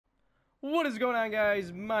What is going on,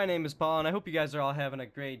 guys? My name is Paul, and I hope you guys are all having a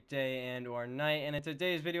great day and or night. And in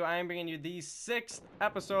today's video, I am bringing you the 6th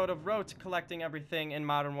episode of Road to Collecting Everything in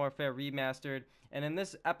Modern Warfare Remastered. And in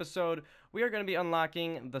this episode, we are going to be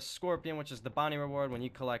unlocking the Scorpion, which is the bounty reward when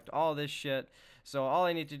you collect all this shit. So all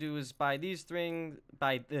I need to do is buy these three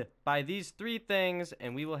things,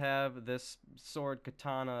 and we will have this sword,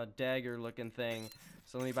 katana, dagger-looking thing.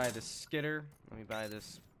 So let me buy this skitter. Let me buy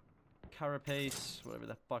this carapace, whatever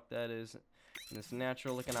the fuck that is, in this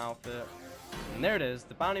natural looking outfit. And there it is,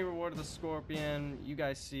 the bounty reward of the Scorpion. You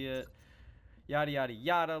guys see it. Yada yada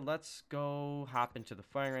yada. Let's go hop into the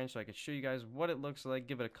firing range so I can show you guys what it looks like.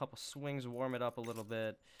 Give it a couple swings, warm it up a little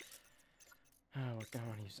bit. I don't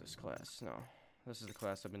want to use this class. No, this is the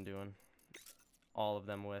class I've been doing all of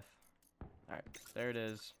them with. Alright, there it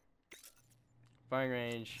is. Firing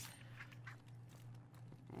range.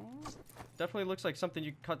 Definitely looks like something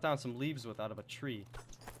you cut down some leaves with out of a tree.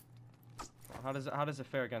 How does it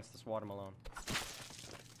fare against this watermelon?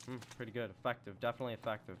 Pretty good. Effective. Definitely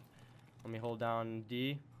effective. Let me hold down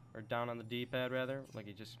D, or down on the D-pad rather. Like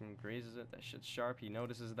he just grazes it. That shit's sharp. He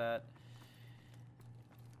notices that.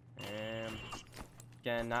 And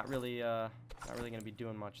again, not really gonna be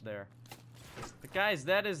doing much there. But guys,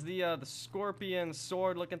 that is the Scorpion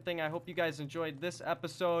sword looking thing. I hope you guys enjoyed this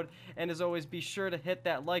episode, and as always, be sure to hit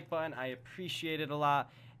that like button. I appreciate it a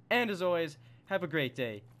lot. And as always, have a great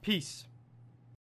day. Peace.